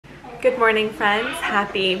Good morning, friends.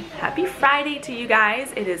 Happy Friday to you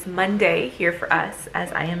guys. It is Monday here for us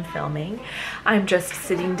as I am filming. I'm just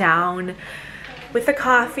sitting down with a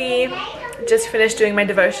coffee. Just finished doing my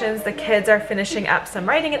devotions. The kids are finishing up some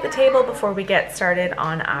writing at the table before we get started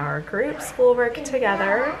on our group schoolwork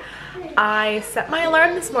together. I set my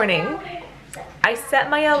alarm this morning. I set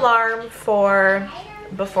my alarm for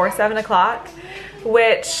before 7 o'clock,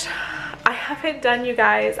 which I haven't done, you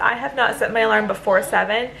guys. I have not set my alarm before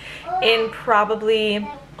 7 in probably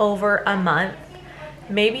over a month,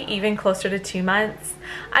 maybe even closer to 2 months.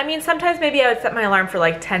 I mean, sometimes maybe I would set my alarm for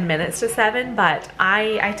like 10 minutes to 7, but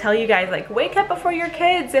I tell you guys, like, wake up before your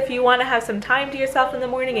kids if you want to have some time to yourself in the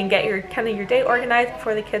morning and get your your day organized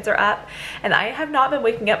before the kids are up. And I have not been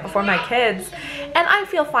waking up before my kids, and I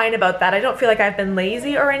feel fine about that. I don't feel like I've been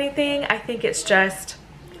lazy or anything. I think it's just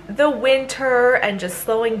the winter and just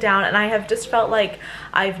slowing down, and I have just felt like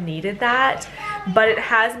I've needed that, but it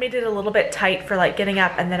has made it a little bit tight for like getting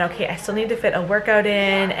up and then, okay, I still need to fit a workout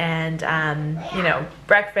in and you know,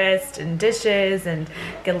 breakfast and dishes and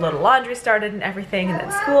get a little laundry started and everything, and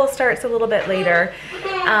then school starts a little bit later.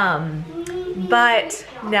 But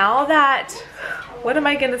now that, what am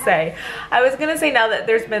I gonna say? I was gonna say now that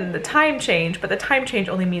there's been the time change, but the time change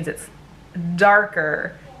only means it's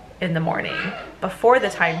darker in the morning. Before the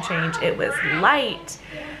time change, it was light,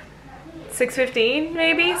 6:15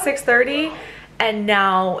 maybe, 6:30, and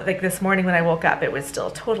now like this morning when I woke up, it was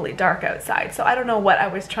still totally dark outside. So I don't know what I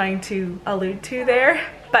was trying to allude to there,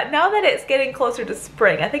 but now that it's getting closer to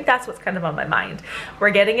spring, I think that's what's kind of on my mind.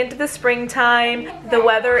 We're getting into the springtime. The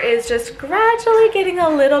weather is just gradually getting a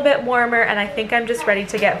little bit warmer, and I think I'm just ready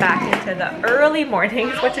to get back into the early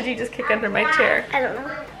mornings. What did you just kick under my chair? I don't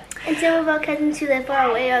know. And some of our cousins who live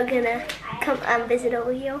far away are gonna come visit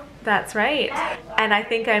over here. That's right. And I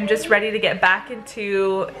think I'm just ready to get back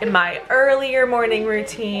into my earlier morning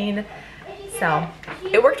routine. So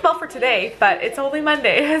it worked well for today, but it's only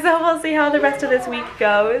Monday, so we'll see how the rest of this week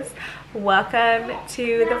goes. Welcome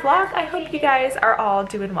to the vlog. I hope you guys are all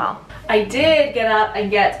doing well. I did get up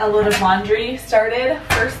and get a load of laundry started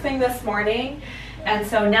first thing this morning. And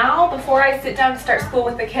so now before I sit down to start school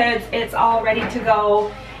with the kids, it's all ready to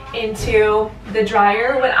go into the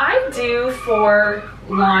dryer. What I do for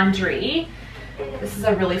laundry, this is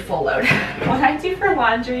a really full load. What I do for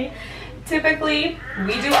laundry, typically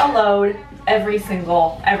we do a load every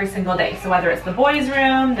single day. So whether it's the boys'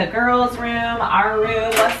 room, the girls' room, our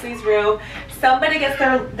room, Leslie's room, somebody gets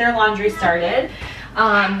their laundry started.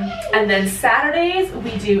 And then Saturdays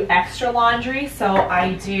we do extra laundry. So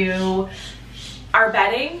I do our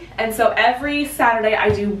bedding, and so every Saturday I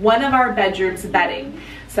do one of our bedrooms bedding.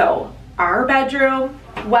 So our bedroom,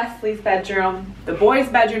 Wesley's bedroom, the boys'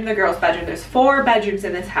 bedroom, the girls' bedroom. There's 4 bedrooms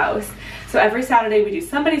in this house. So every Saturday we do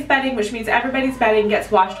somebody's bedding, which means everybody's bedding gets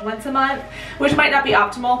washed once a month, which might not be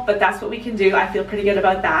optimal, but that's what we can do. I feel pretty good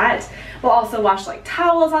about that. We'll also wash like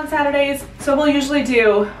towels on Saturdays. So we'll usually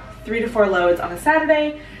do 3 to 4 loads on a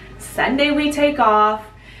Saturday. Sunday we take off.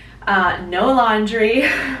 No laundry.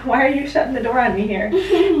 Why are you shutting the door on me here?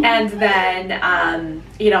 And then,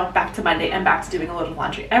 you know, back to Monday and back to doing a load of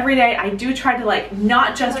laundry every day. I do try to like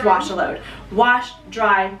not just wash a load, wash,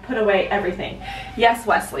 dry, put away, everything. Yes,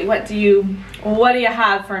 Wesley, what do you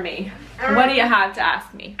have for me? What do you have to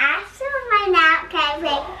ask me? After my nap, can I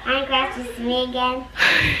play Minecraft with me again?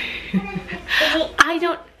 I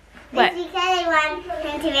don't. What? It's because I want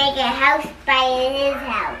him to make a house by his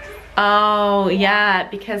house. Oh yeah,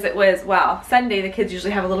 because it was, well, Sunday the kids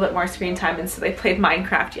usually have a little bit more screen time, and so they played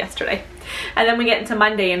Minecraft yesterday. And then we get into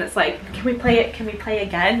Monday and it's like, can we play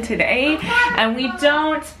again today? And we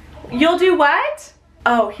don't. You'll do what?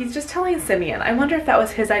 Oh, he's just telling Simeon. I wonder if that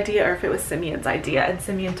was his idea or if it was Simeon's idea, and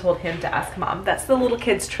Simeon told him to ask Mom. That's the little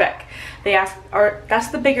kids' trick. They ask, or that's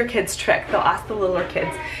the bigger kids' trick. They'll ask the littler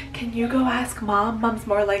kids, can you go ask Mom? Mom's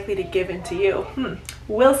more likely to give in to you.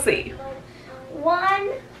 We'll see. 1,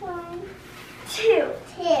 2,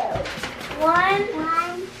 1,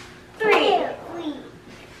 3,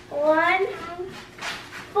 1,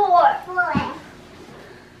 4.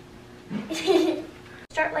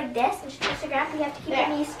 Start like this and stretch the graph. You have to keep your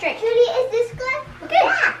knees straight. Judy, is this good? Okay.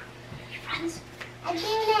 Yeah. Your friends. I'm doing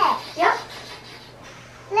it. Yep.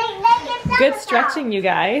 Like good stretching, you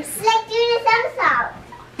guys. Like doing a somersault.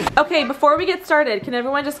 Okay, before we get started, can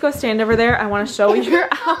everyone just go stand over there? I want to show you your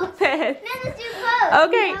outfit. No, let's do clothes.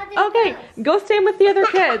 Okay, go stand with the other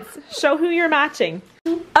kids. Show who you're matching.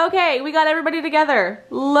 Okay, we got everybody together.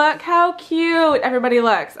 Look how cute everybody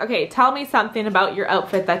looks. Okay, tell me something about your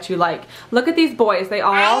outfit that you like. Look at these boys. They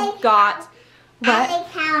all got What? I like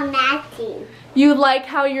how I'm matching. You like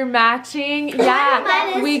how you're matching?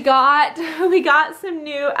 Yeah, we got some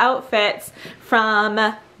new outfits from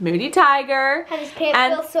Moodytiger. How his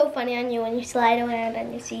pants feel so funny on you when you slide around on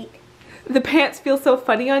your seat. The pants feel so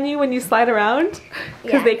funny on you when you slide around?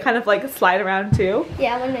 Because they kind of like slide around too?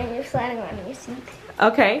 Yeah, when you're sliding around on your seat.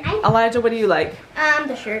 Okay, Elijah, what do you like?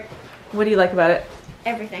 The shirt. What do you like about it?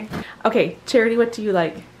 Everything. Okay, Charity, what do you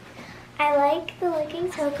like? I like the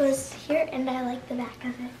leggings, so it goes here, and I like the back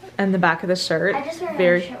of it. And the back of the shirt. I just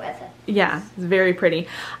wear a shirt with it. Yeah, it's very pretty.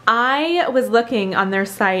 I was looking on their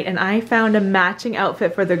site and I found a matching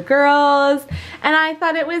outfit for the girls and I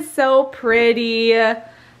thought it was so pretty.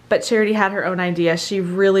 But Charity had her own idea. She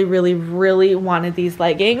really, really, really wanted these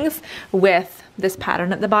leggings with this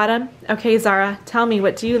pattern at the bottom. Okay, Zara, tell me,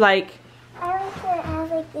 what do you like? I like that it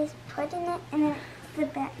has like this put in it, and then the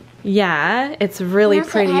back. Yeah, it's really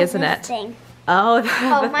pretty, isn't it? Thing. Oh, the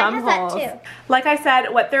mine thumb has that holes. too. Like I said,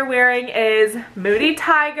 what they're wearing is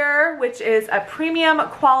Moodytiger, which is a premium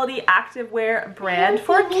quality activewear brand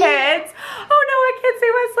for kids. Oh no, I can't say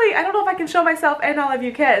Wesley. I don't know if I can show myself and all of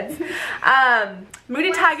you kids.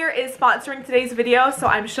 Moodytiger is sponsoring today's video, so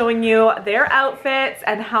I'm showing you their outfits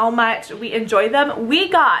and how much we enjoy them. We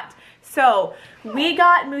got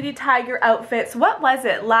Moodytiger outfits, what was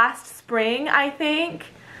it, last spring, I think?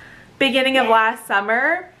 Beginning of last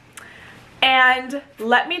summer. And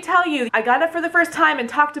let me tell you, I got it for the first time and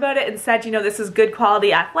talked about it and said, you know, this is good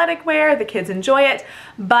quality athletic wear, the kids enjoy it.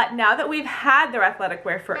 But now that we've had their athletic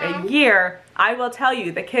wear for a year, I will tell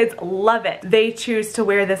you, the kids love it. They choose to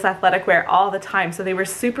wear this athletic wear all the time. So they were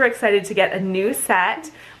super excited to get a new set.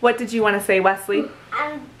 What did you want to say, Wesley?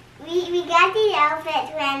 We got these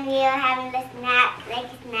outfits when we were having a snack, like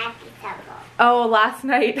a snacky circle. Oh, last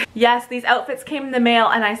night. Yes, these outfits came in the mail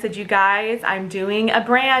and I said, you guys, I'm doing a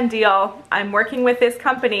brand deal. I'm working with this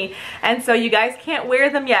company. And so you guys can't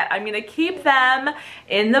wear them yet. I'm gonna keep them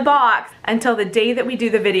in the box until the day that we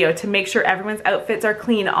do the video to make sure everyone's outfits are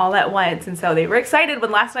clean all at once. And so they were excited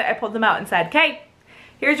when last night I pulled them out and said, okay,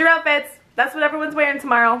 here's your outfits. That's what everyone's wearing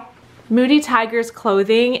tomorrow. Moodytiger's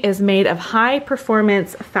clothing is made of high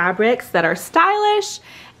performance fabrics that are stylish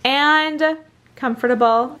and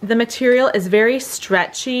comfortable. The material is very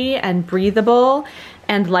stretchy and breathable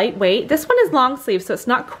and lightweight. This one is long sleeve, so it's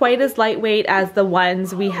not quite as lightweight as the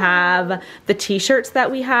ones we have, the t-shirts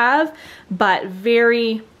that we have, but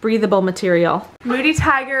very breathable material.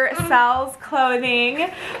 Moodytiger sells clothing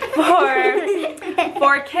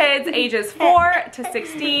for kids ages 4 to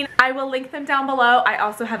 16. I will link them down below. I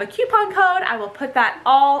also have a coupon code. I will put that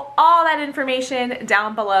all that information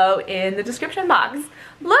down below in the description box.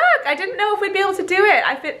 Look, I didn't know if we'd be able to do it.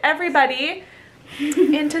 I fit everybody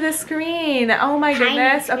into the screen. Oh my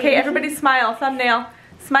goodness. Okay, everybody smile. Thumbnail.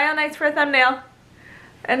 Smile nice for a thumbnail.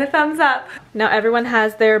 And a thumbs up. Now everyone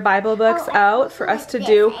has their Bible books out for us to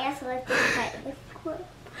do. I also like this.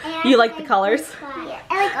 You like the colors?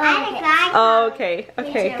 I like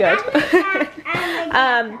okay, good.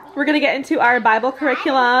 We're gonna get into our Bible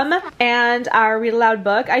curriculum and our read aloud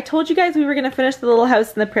book. I told you guys we were gonna finish the Little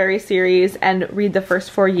House on the Prairie series and read the first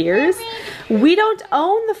 4 years. We don't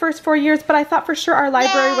own the first 4 years, but I thought for sure our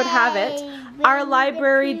library would have it. Our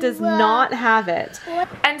library does not have it.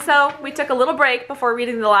 And so we took a little break before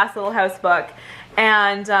reading the last Little House book,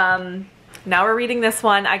 and now we're reading this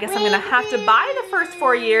one. I guess I'm gonna have to buy the first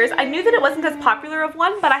 4 years. I knew that it wasn't as popular of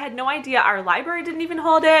one, but I had no idea our library didn't even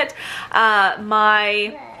hold it.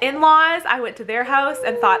 My in-laws, I went to their house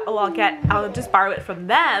and thought, oh, I'll just borrow it from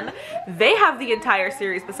them. They have the entire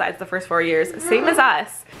series besides the first 4 years, same as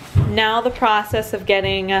us. Now the process of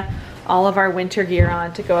getting all of our winter gear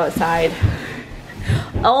on to go outside.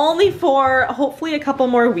 Only for hopefully a couple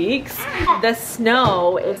more weeks. The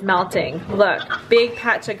snow is melting. Look, big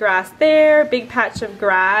patch of grass there, big patch of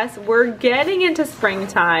grass. We're getting into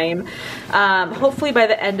springtime. Hopefully by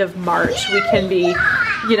the end of March we can be,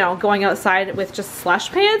 you know, going outside with just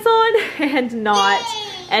slush pants on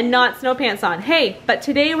and not snow pants on. Hey, but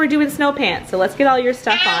today we're doing snow pants, so let's get all your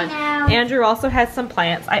stuff on. Andrew also has some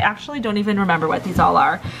plants. I actually don't even remember what these all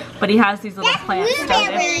are, but he has these little plants down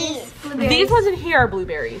there. These ones in here are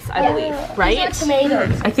blueberries, I believe, right? These are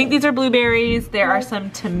tomatoes. I think these are blueberries. There are some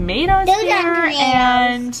tomatoes here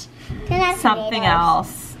and something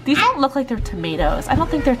else. These don't look like they're tomatoes. I don't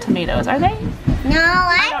think they're tomatoes, are they? No,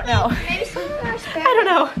 I don't know. I don't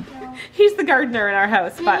know. He's the gardener in our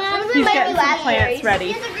house, but he's getting some plants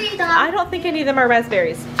ready. I don't think any of them are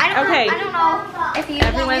raspberries. I don't know if you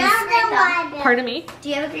Everyone's, have a green thumb. Pardon me? Do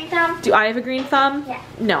you have a green thumb? Do I have a green thumb? Yeah.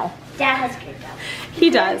 No. Dad has a green thumb. He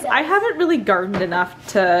does. I haven't really gardened enough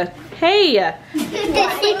to, hey,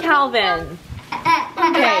 Calvin.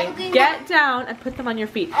 Okay, get down and put them on your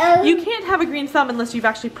feet. You can't have a green thumb unless you've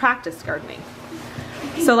actually practiced gardening.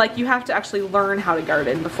 So like you have to actually learn how to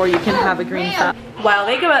garden before you can have a green thumb. While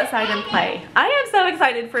they go outside and play, I am so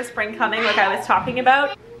excited for spring coming like I was talking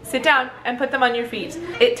about. Sit down and put them on your feet.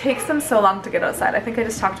 It takes them so long to get outside. I think I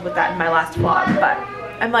just talked about that in my last vlog, but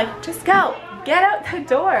I'm like, just go, get out the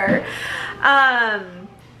door.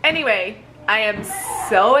 Anyway, I am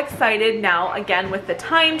so excited now, again with the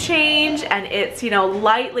time change, and it's, you know,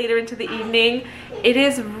 light later into the evening. It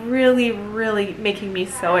is really, really making me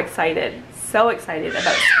so excited. So excited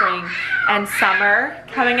about spring and summer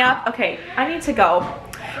coming up. Okay, I need to go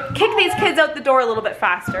kick these kids out the door a little bit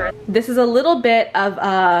faster. This is a little bit of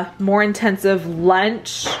a more intensive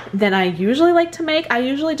lunch than I usually like to make. I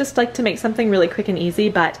usually just like to make something really quick and easy,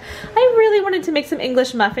 but I really wanted to make some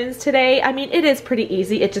English muffins today. I mean, it is pretty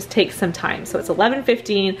easy. It just takes some time. So it's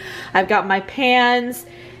 11:15. I've got my pans.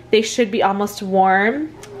 They should be almost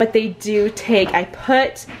warm, but they do take, I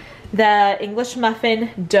put the English muffin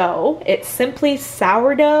dough. It's simply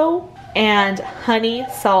sourdough and honey,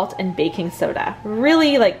 salt, and baking soda.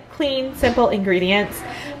 Really like clean, simple ingredients,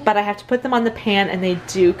 but I have to put them on the pan and they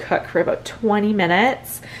do cook for about 20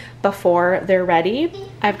 minutes before they're ready.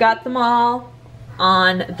 I've got them all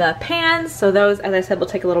on the pans, so those, as I said, will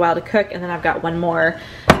take a little while to cook, and then I've got one more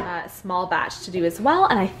small batch to do as well,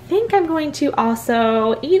 and I think I'm going to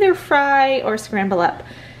also either fry or scramble up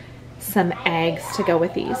some eggs to go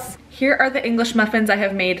with these. Here are the English muffins I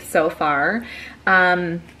have made so far.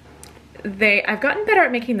 I've gotten better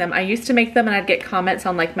at making them. I used to make them and I'd get comments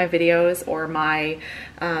on like my videos or my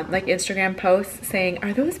like Instagram posts saying,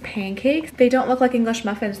 are those pancakes? They don't look like English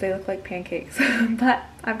muffins, they look like pancakes. But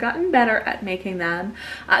I've gotten better at making them.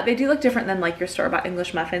 They do look different than like your store-bought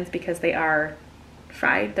English muffins because they are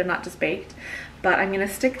fried, they're not just baked. But I'm gonna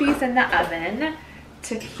stick these in the oven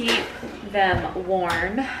to keep them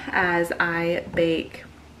warm as I bake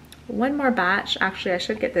one more batch. Actually, I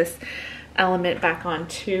should get this element back on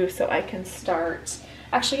too so I can start.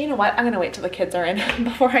 Actually, you know what? I'm gonna wait till the kids are in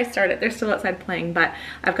before I start it. They're still outside playing, but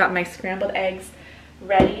I've got my scrambled eggs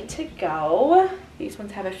ready to go. These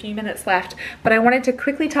ones have a few minutes left, but I wanted to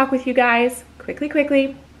quickly talk with you guys,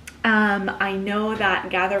 quickly. I know that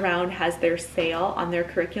Gather Round has their sale on their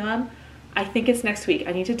curriculum. I think it's next week.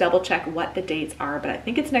 I need to double check what the dates are, but I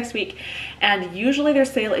think it's next week. And usually their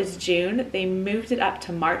sale is June. They moved it up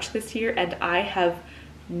to March this year, and I have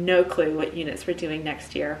no clue what units we're doing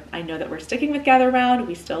next year. I know that we're sticking with Gather Round.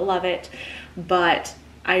 We still love it, but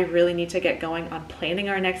I really need to get going on planning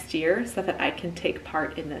our next year so that I can take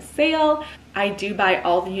part in this sale. I do buy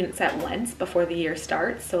all the units at once before the year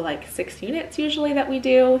starts, so like 6 units usually that we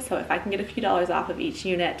do. So if I can get a few dollars off of each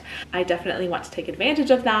unit, I definitely want to take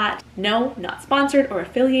advantage of that. No, not sponsored or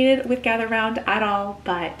affiliated with Gather Round at all,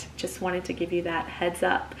 but just wanted to give you that heads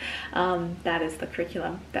up. That is the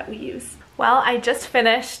curriculum that we use. Well, I just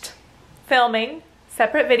finished filming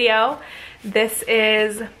separate video. This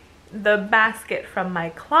is the basket from my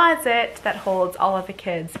closet that holds all of the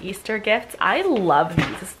kids' Easter gifts. I love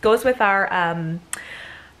these. This goes with our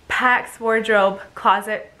PAX wardrobe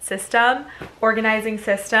closet system, organizing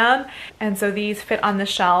system. And so these fit on the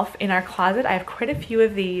shelf in our closet. I have quite a few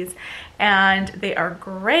of these, and they are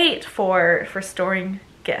great for storing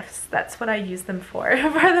gifts. That's what I use them for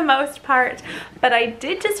the most part. But I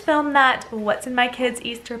did just film that What's in My Kids'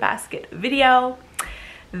 Easter Basket video.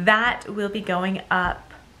 That will be going up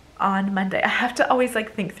on Monday. I have to always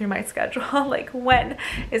like think through my schedule, like when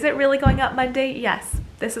is it really going up? Monday? Yes,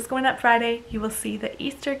 this is going up Friday. You will see the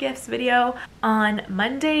Easter gifts video on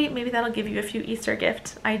Monday. Maybe that'll give you a few Easter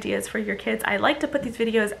gift ideas for your kids. I like to put these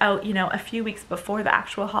videos out, you know, a few weeks before the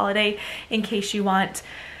actual holiday in case you want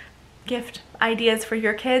gift ideas for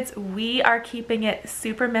your kids. We are keeping it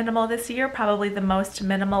super minimal this year, probably the most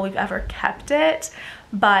minimal we've ever kept it,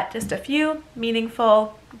 but just a few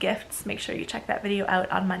meaningful gifts. Make sure you check that video out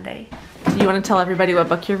on Monday. You want to tell everybody what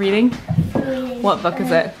book you're reading? What book is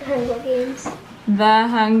it? Hunger Games. The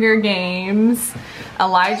Hunger Games.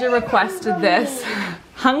 Elijah requested this.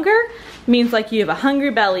 Hunger means like you have a hungry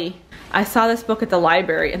belly. I saw this book at the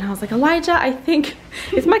library and I was like, Elijah, I think,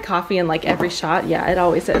 is my coffee in like every shot? Yeah, it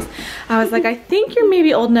always is. I was like, I think you're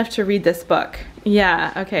maybe old enough to read this book.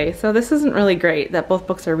 Yeah, okay, so this isn't really great that both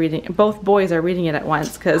boys are reading it at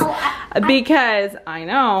once because I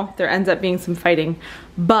know there ends up being some fighting,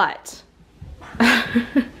 but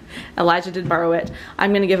Elijah did borrow it.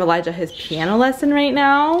 I'm gonna give Elijah his piano lesson right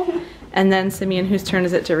now, and then Simeon, whose turn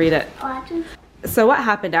is it to read it? So what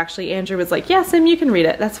happened actually, Andrew was like, yeah, Sim, you can read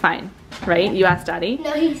it, that's fine, right? You asked Daddy?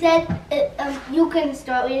 No, he said you can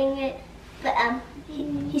start reading it But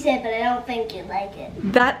he said, but I don't think you'd like it.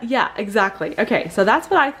 Yeah, exactly. Okay, so that's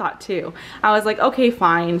what I thought too. I was like, okay,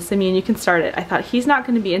 fine, Simeon, you can start it. I thought he's not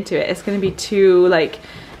going to be into it. It's going to be too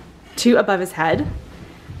above his head.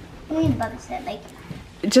 What do you mean above his head? Like,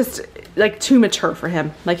 just like too mature for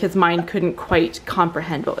him. Like his mind couldn't quite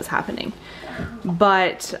comprehend what was happening.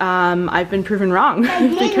 But I've been proven wrong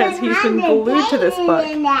because he's been glued to this book.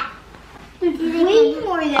 Way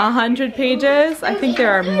more than 100 pages? I think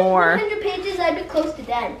there are more. 100 pages, I'd be close to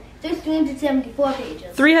dead. There's 374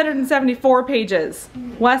 pages. 374 pages.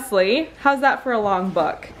 Wesley, how's that for a long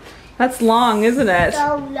book? That's long, isn't it?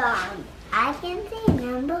 So long. I can say a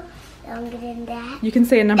number longer than that. You can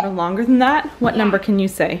say a number longer than that? What number can you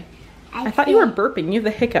say? I thought you were burping. You have the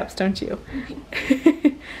hiccups, don't you?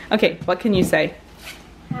 Okay, what can you say?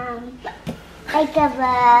 Like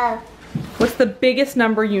of What's the biggest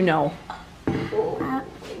number you know?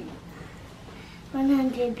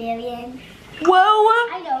 100 billion. Whoa!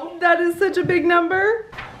 I know. That is such a big number.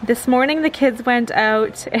 This morning the kids went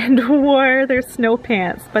out and wore their snow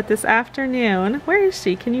pants, but this afternoon, where is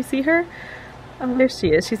she? Can you see her? Oh, there she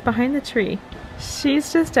is. She's behind the tree.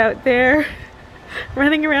 She's just out there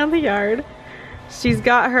running around the yard. She's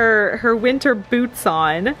got her winter boots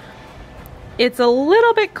on. It's a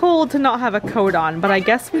little bit cold to not have a coat on, but I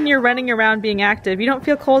guess when you're running around being active, you don't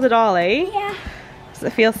feel cold at all, eh? Yeah. Does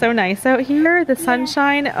it feel so nice out here? The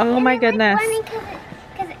sunshine? Oh my goodness.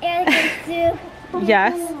 Because air goes through.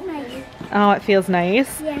 Yes. Nice. Oh, it feels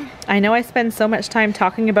nice. Yeah. I know I spend so much time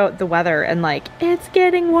talking about the weather and like, it's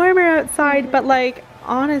getting warmer outside, but like,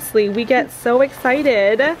 honestly, we get so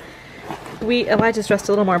excited. I just dressed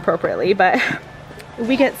a little more appropriately, but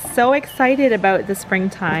we get so excited about the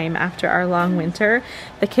springtime after our long winter.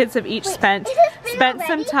 The kids have each spent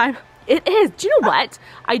some time. It is. Do you know what?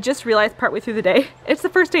 I just realized partway through the day, it's the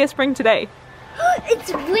first day of spring today. It's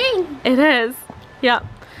spring. It is. Yep.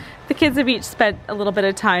 The kids have each spent a little bit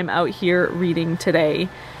of time out here reading today.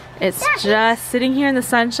 It's just sitting here in the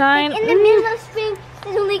sunshine. In the middle of spring,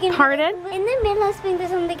 there's only gonna Pardon? In the middle of spring,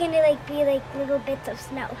 there's only gonna be little bits of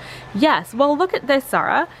snow. Yes, well look at this,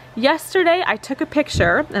 Sarah. Yesterday I took a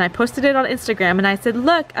picture and I posted it on Instagram and I said,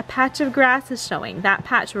 look, a patch of grass is showing. That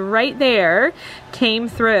patch right there came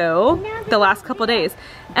through the last couple of days.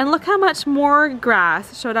 And look how much more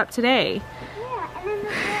grass showed up today. Yeah, and then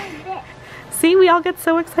there's a bit. See, we all get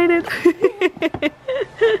so excited.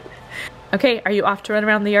 Okay, are you off to run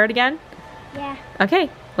around the yard again? Yeah. Okay,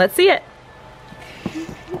 let's see it.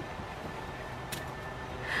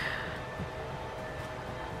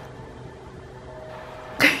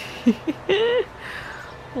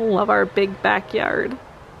 Love our big backyard.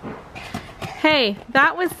 Hey,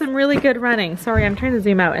 that was some really good running. Sorry, I'm trying to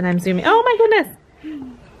zoom out and I'm zooming. Oh my goodness.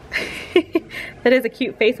 That is a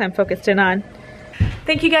cute face I'm focused in on.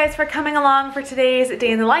 Thank you guys for coming along for today's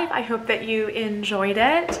day in the life. I hope that you enjoyed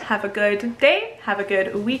it. Have a good day, have a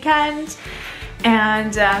good weekend,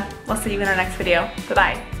 and we'll see you in our next video.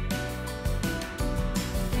 Bye-bye.